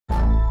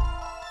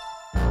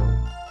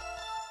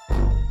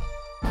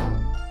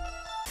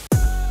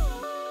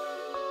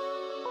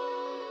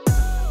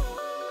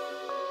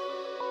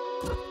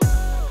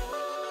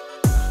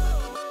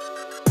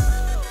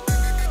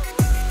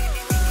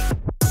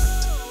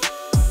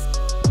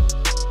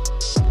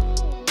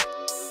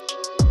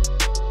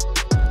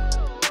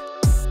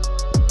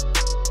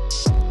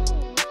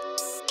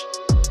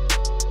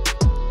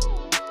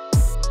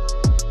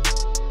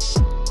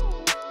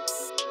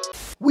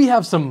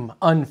have some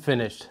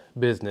unfinished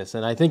business,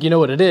 and I think you know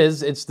what it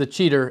is. It's the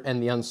cheater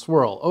and the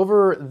unswirl.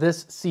 Over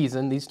this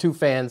season, these two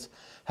fans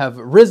have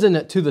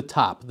risen to the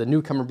top, the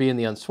newcomer being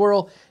the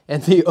unswirl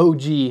and the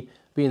OG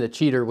being the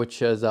cheater,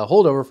 which is a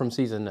holdover from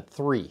season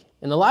 3.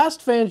 In the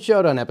last Fan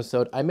Showdown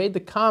episode, I made the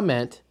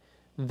comment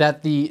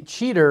that the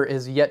cheater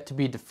is yet to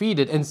be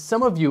defeated, and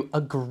some of you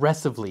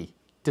aggressively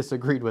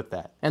disagreed with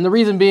that. And the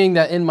reason being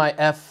that in my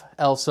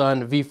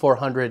FLSun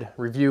V400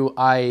 review,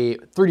 I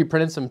 3D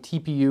printed some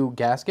TPU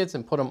gaskets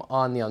and put them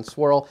on the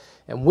unswirl.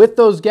 And with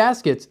those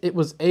gaskets, it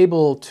was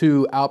able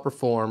to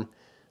outperform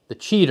the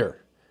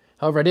cheater.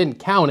 However, I didn't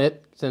count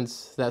it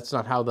since that's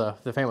not how the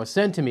fan was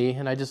sent to me,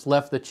 and I just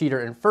left the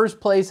cheater in first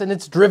place, and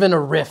it's driven a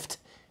rift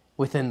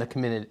within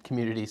the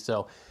community.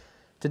 So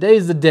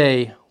today's the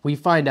day we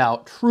find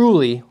out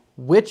truly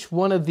which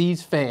one of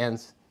these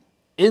fans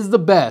is the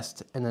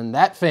best, and then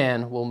that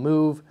fan will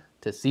move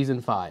to season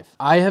 5.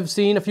 I have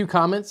seen a few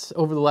comments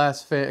over the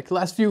last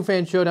few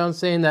Fan Showdowns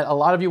saying that a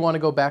lot of you want to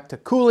go back to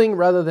cooling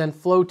rather than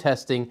flow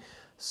testing.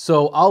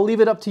 So I'll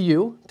leave it up to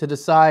you to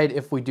decide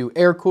if we do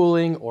air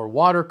cooling or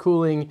water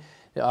cooling.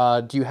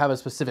 Do you have a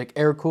specific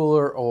air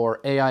cooler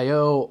or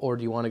AIO, or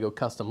do you want to go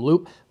custom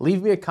loop?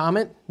 Leave me a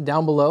comment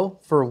down below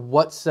for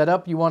what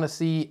setup you want to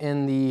see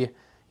in the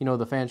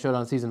the Fan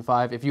Showdown Season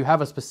 5. If you have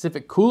a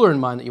specific cooler in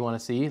mind that you want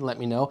to see, let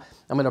me know.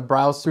 I'm going to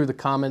browse through the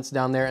comments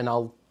down there, and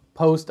I'll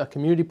post a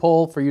community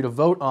poll for you to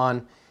vote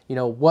on,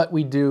 what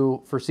we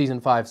do for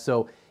Season 5.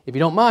 So if you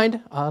don't mind,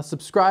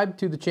 subscribe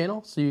to the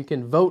channel so you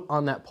can vote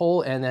on that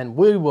poll, and then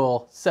we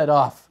will set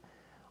off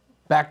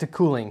back to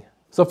cooling.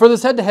 So for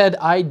this head-to-head,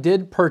 I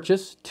did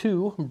purchase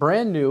 2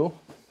 brand new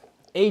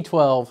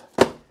A12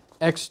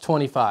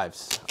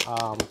 X25s.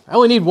 I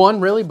only need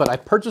 1 really, but I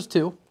purchased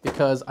 2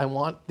 because I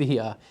want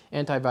the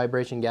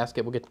anti-vibration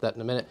gasket. We'll get to that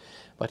in a minute.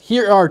 But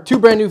here are 2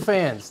 brand new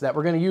fans that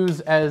we're going to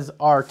use as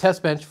our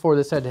test bench for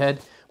this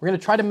head-to-head. We're going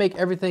to try to make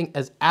everything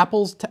as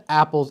apples to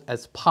apples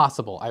as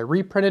possible. I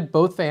reprinted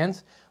both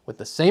fans with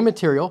the same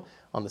material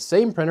on the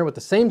same printer with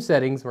the same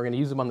settings. We're going to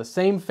use them on the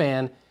same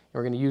fan. And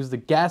we're going to use the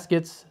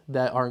gaskets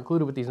that are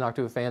included with these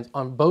Noctua fans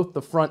on both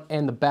the front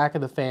and the back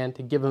of the fan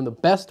to give them the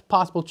best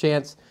possible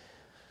chance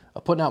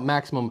of putting out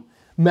maximum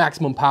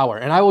power.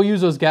 And I will use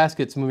those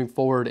gaskets moving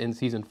forward in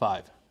Season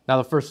 5. Now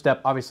the first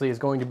step obviously is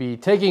going to be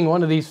taking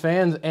one of these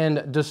fans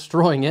and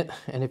destroying it.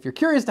 And if you're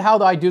curious to how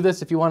I do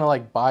this, if you want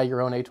to buy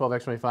your own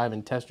A12 X25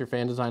 and test your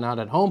fan design out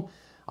at home,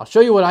 I'll show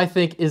you what I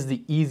think is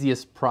the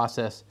easiest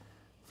process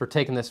for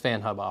taking this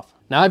fan hub off.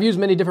 Now I've used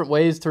many different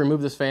ways to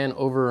remove this fan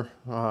over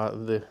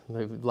the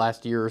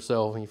last year or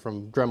so,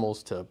 from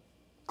Dremels to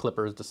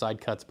clippers to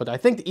side cuts, but I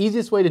think the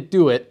easiest way to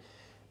do it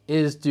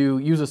is to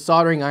use a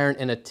soldering iron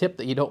and a tip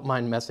that you don't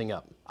mind messing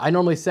up. I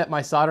normally set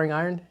my soldering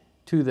iron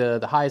to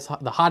the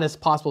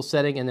hottest possible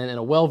setting, and then in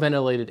a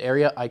well-ventilated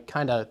area, I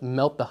kind of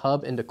melt the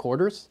hub into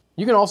quarters.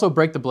 You can also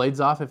break the blades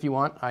off if you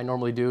want. I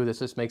normally do. This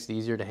just makes it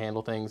easier to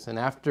handle things. And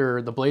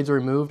after the blades are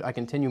removed, I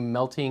continue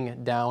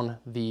melting down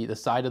the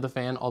side of the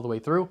fan all the way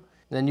through.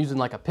 And then using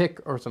like a pick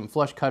or some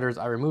flush cutters,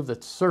 I remove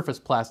the surface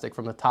plastic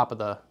from the top of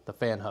the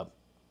fan hub.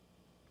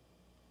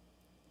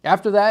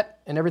 After that,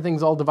 and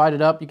everything's all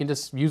divided up, you can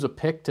just use a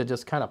pick to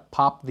just kind of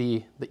pop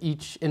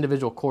each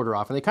individual quarter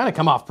off, and they kind of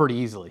come off pretty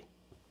easily.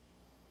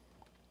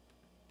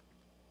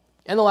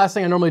 And the last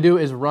thing I normally do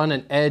is run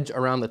an edge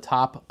around the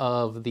top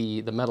of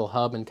the metal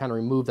hub and kind of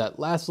remove that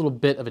last little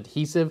bit of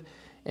adhesive.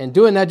 And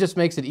doing that just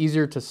makes it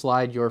easier to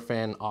slide your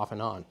fan off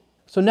and on.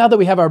 So now that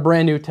we have our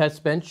brand new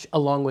test bench,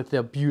 along with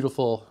the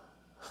beautiful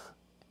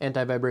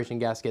anti-vibration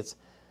gaskets,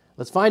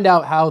 let's find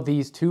out how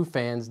these 2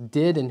 fans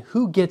did and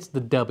who gets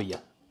the W.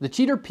 The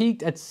cheater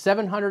peaked at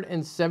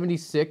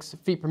 776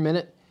 feet per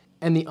minute,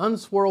 and the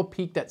unswirl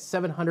peaked at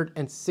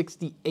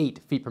 768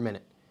 feet per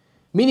minute.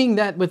 Meaning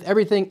that with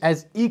everything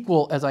as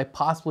equal as I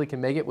possibly can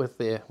make it with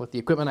the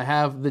equipment I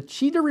have, the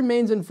cheater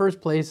remains in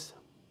first place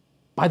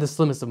by the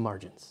slimmest of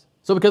margins.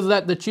 So because of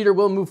that, the cheater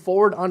will move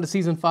forward onto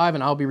Season 5,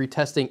 and I'll be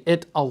retesting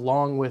it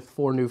along with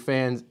 4 new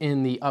fans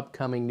in the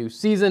upcoming new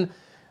season.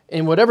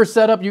 In whatever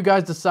setup you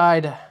guys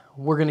decide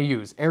we're going to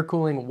use, air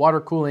cooling, water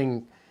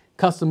cooling,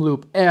 custom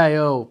loop,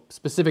 AIO,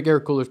 specific air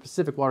cooler,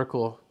 specific water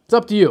cooler. It's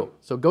up to you.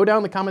 So go down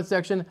in the comment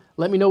section.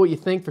 Let me know what you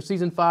think for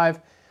Season 5.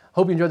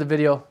 Hope you enjoyed the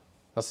video.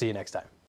 I'll see you next time.